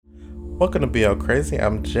Welcome to BL Crazy.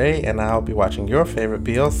 I'm Jay, and I'll be watching your favorite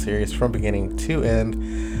BL series from beginning to end.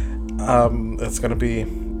 It's going to be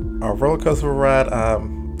a roller coaster ride.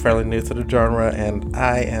 I'm fairly new to the genre, and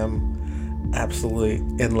I am absolutely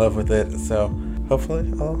in love with it. So hopefully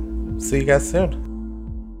I'll see you guys soon.